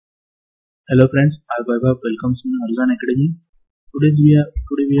Hello friends, I'm Vaibhav. Welcome to Argan Academy. Today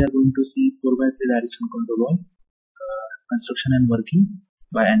we are going to see 4x3 direction control wall construction and working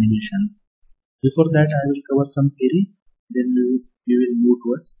by animation. Before that, I will cover some theory. Then we will move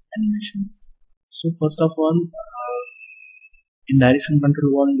towards animation. So first of all, in direction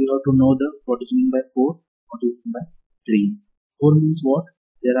control wall, you have to know what is meant by 4, what is meant by 3. 4 means what?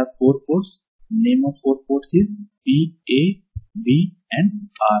 There are 4 ports. Name of 4 ports is P, A, B, and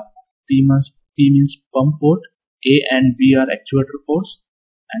R. P means pump port, A and B are actuator ports,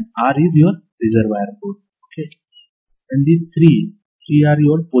 and R is your reservoir port. Okay. And these three are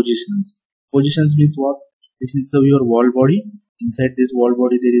your positions. Positions means what? This is your wall body. Inside this wall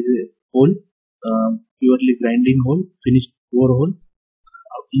body there is a hole, purely grinding hole, finished bore hole.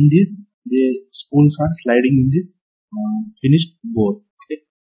 In this, the spools are sliding in this finished bore. Okay.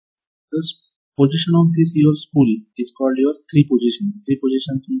 This position of this your spool is called your 3 positions. 3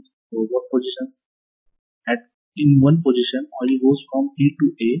 positions means what positions? In one position, oil goes from P to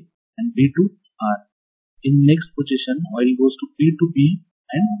A and B to R. In next position, oil goes to P to B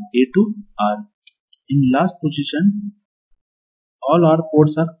and A to R. In last position, all our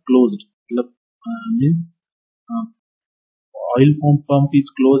ports are closed. Means oil from pump is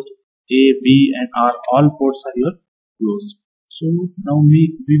closed. A, B, and R, all ports are your closed. So now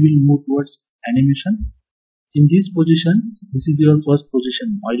we will move towards animation. In this position, this is your first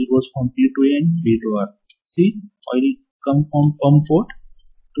position. Oil goes from P to A and B to R. See, oil come from pump port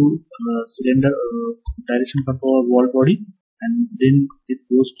to cylinder direction control wall body, and then it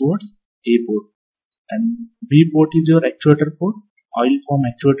goes towards A port. And B port is your actuator port. Oil from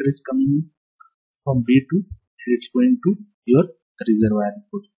actuator is coming from B to, it's going to your reservoir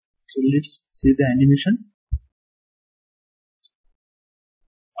port. So let's see the animation.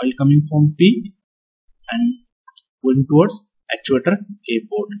 Oil coming from P and going towards actuator A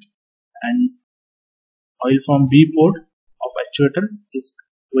port, and oil from B port of actuator is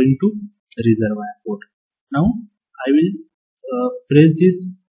going to reservoir port. Now I will press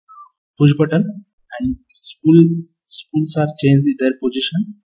this push button, and spools are changed their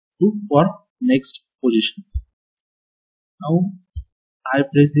position to for next position. Now I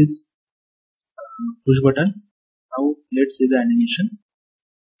press this push button. Now let's see the animation.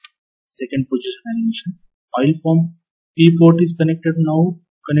 Second position animation. Oil from P port is connected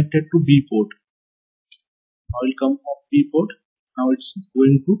to B port. Oil come from P port. Now it's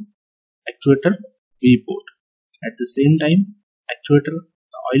going to actuator B port. At the same time,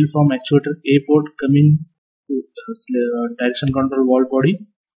 oil from actuator A port coming to direction control wall body,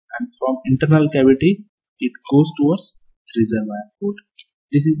 and from internal cavity it goes towards reservoir port.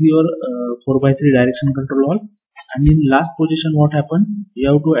 This is your 4x3 direction control wall. And in last position, what happened?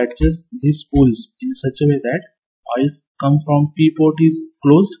 You have to adjust these spools in such a way that oil come from P port is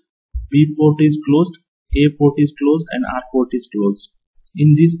closed, B port is closed, A port is closed, and R port is closed.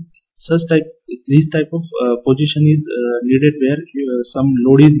 In this type of position is needed where some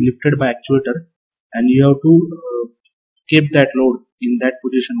load is lifted by actuator, and you have to keep that load in that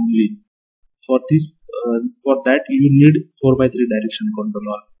position only. For that you need 4x3 direction control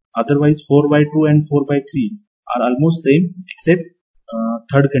wall. Otherwise 4x2 and 4x3 are almost same, except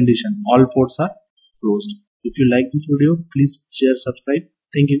third condition, all ports are closed. If you like this video, please share, subscribe.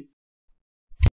 Thank you.